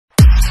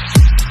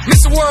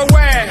Mr.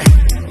 Worldwide,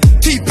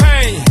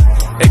 T-Pain.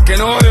 El que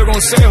no oye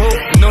consejo,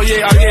 no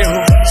llega viejo.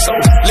 So,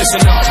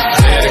 listen up.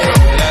 Let it go.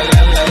 La,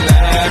 la, la,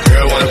 la.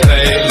 Girl wanna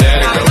play,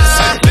 let it go.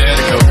 Let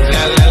it go.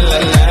 La, la, la,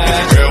 la.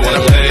 Girl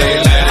wanna play,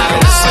 let it go.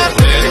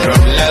 Let it go.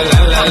 La, la,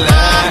 la, la.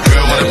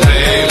 Girl wanna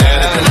play, let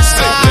it go.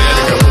 Let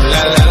it go.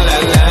 La, la, la,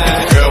 la.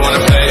 Girl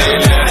wanna play,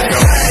 let it go.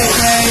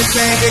 Hey,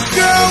 baby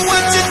girl,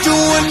 what you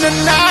doing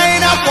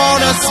tonight? I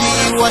wanna see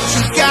what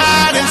you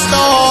got in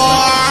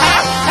store.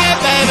 Hey,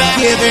 baby,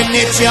 giving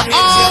it your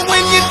all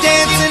when you're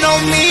dancing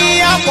on me.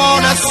 I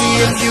wanna see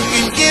if you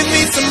can give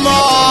me some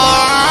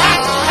more.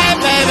 Hey,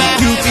 baby,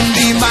 you can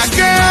be my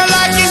girl,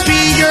 I can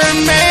be your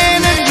man,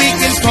 and we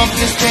can pump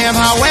this jam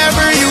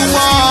however you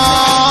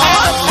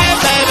want. Hey,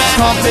 baby,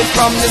 pump it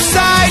from the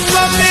side,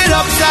 pump it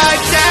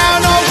upside down,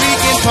 or we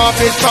can pump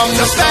it from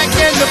the back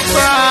and the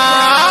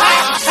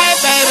front. Hey,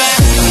 baby,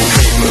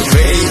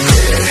 Baby,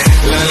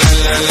 la la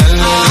la la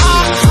la.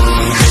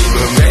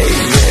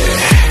 Baby,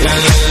 la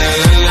la la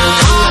la la.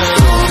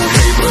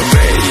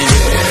 Baby,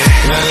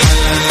 la la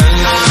la la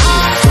la.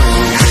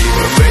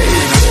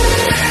 Baby,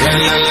 la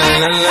la la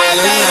la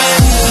la.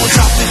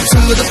 drop it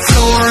to the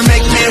floor,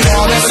 make me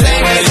wanna say,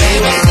 hey,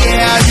 baby,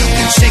 yeah, you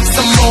can shake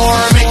some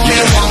more, make me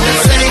wanna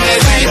say, hey,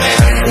 baby,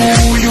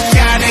 ooh, you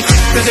got it,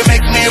 'cause you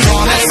make me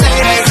wanna say,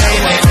 hey,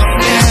 baby,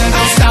 yeah,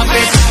 don't stop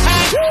it.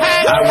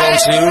 I want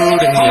you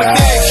tonight.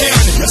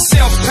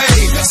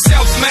 Self-paid,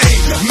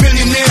 self-made,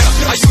 millionaire.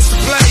 I used to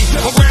play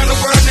around the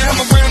world, now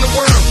I'm around the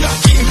world,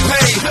 getting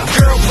paid.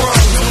 Girl,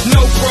 problems,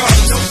 no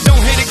problems.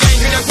 Don't hate a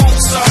game that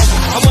won't solve.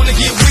 I wanna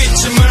get with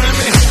you,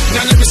 mommy.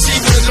 Now let me see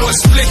what the Lord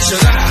split you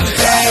out.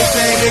 Hey,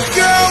 baby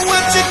girl,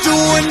 what you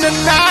doing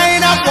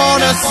tonight? I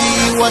wanna see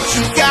what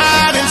you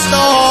got in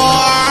store.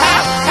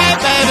 Hey,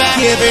 baby,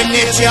 giving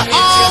it your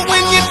all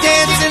when you're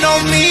dancing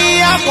on me.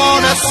 I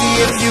wanna see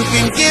if you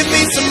can give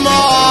me some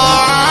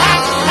more.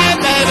 Hey,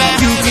 baby,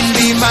 you can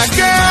be my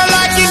girl,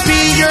 I can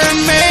be your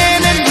man,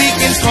 and we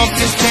can pump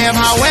this jam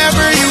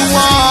however you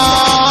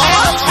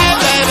want. Hey,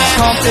 baby,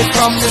 pump it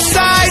from the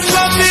side,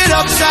 pump it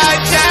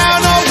upside down,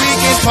 or we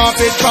can pump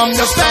it from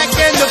the back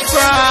and the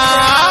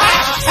front.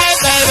 Hey,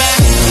 baby,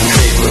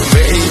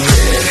 Baby,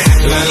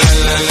 la la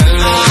la la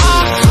la.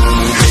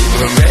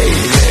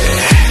 Baby,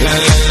 la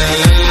la la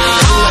la la.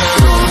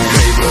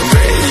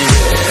 Baby,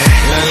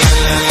 la la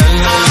la la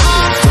la.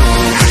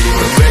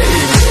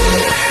 Baby,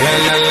 la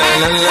la la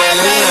la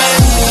la.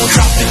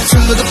 drop it to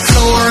the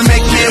floor,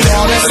 make me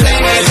wanna say,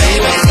 hey,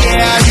 baby,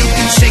 yeah, you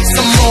can shake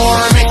some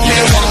more, make me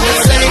wanna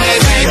say, hey,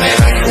 baby,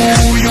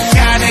 ooh, you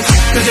got it,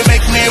 'cause you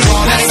make me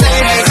wanna say,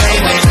 hey,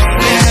 baby,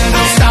 yeah,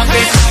 don't stop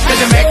it, 'cause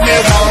you make me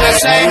wanna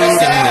say,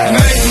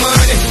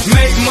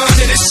 Make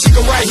money, this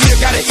chicken right here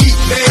gotta eat,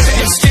 baby.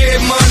 And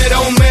scared money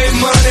don't make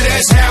money,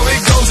 that's how it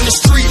goes in the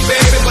street,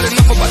 baby. But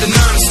enough about the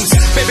nonsense.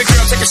 Baby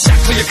girl, take a shot,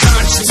 clear your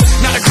conscience.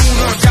 Not a goon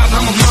or a goblin,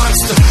 I'm a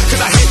monster.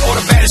 'Cause I hit all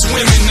the baddest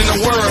women in the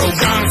world,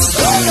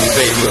 gangsta.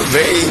 Baby,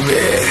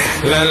 baby,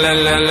 la la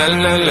la la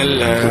la la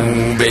la.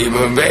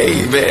 Baby,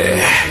 baby,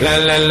 la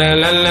la la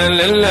la la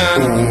la la.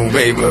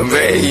 Baby,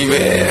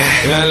 baby,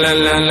 la la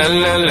la la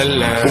la la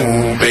la.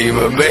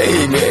 Baby,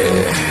 baby,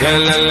 la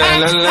la la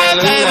la la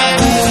la la.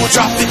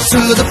 drop it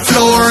to the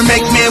floor,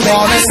 make me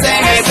wanna say,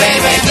 hey,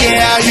 baby,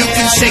 yeah, you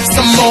can shake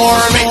some more,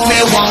 make me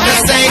wanna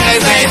say, hey,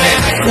 baby,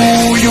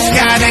 ooh, you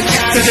got it,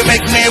 'cause you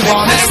make me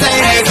wanna say,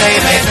 hey,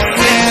 baby,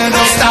 yeah,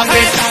 don't stop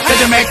it, 'cause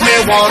you make me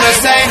wanna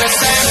say,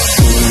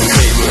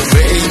 Baby,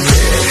 baby,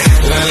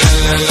 la la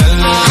la la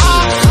la.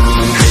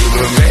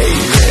 Baby,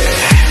 baby,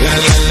 la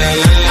la la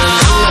la la.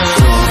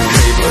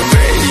 Baby,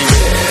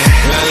 baby,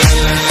 la la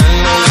la la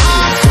la.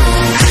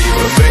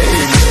 Baby,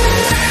 baby,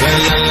 la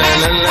la la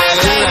la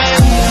la la.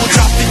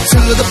 drop it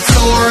to the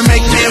floor,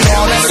 make me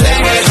wanna say,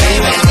 hey,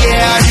 baby,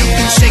 yeah, you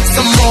can shake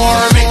some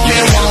more, make me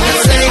wanna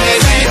say, hey,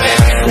 baby,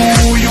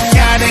 ooh, you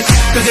got it,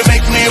 'cause you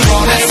make me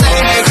wanna say,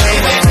 hey,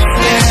 baby,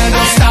 yeah,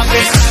 don't stop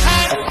it.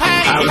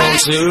 I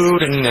want you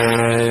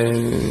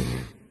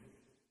tonight.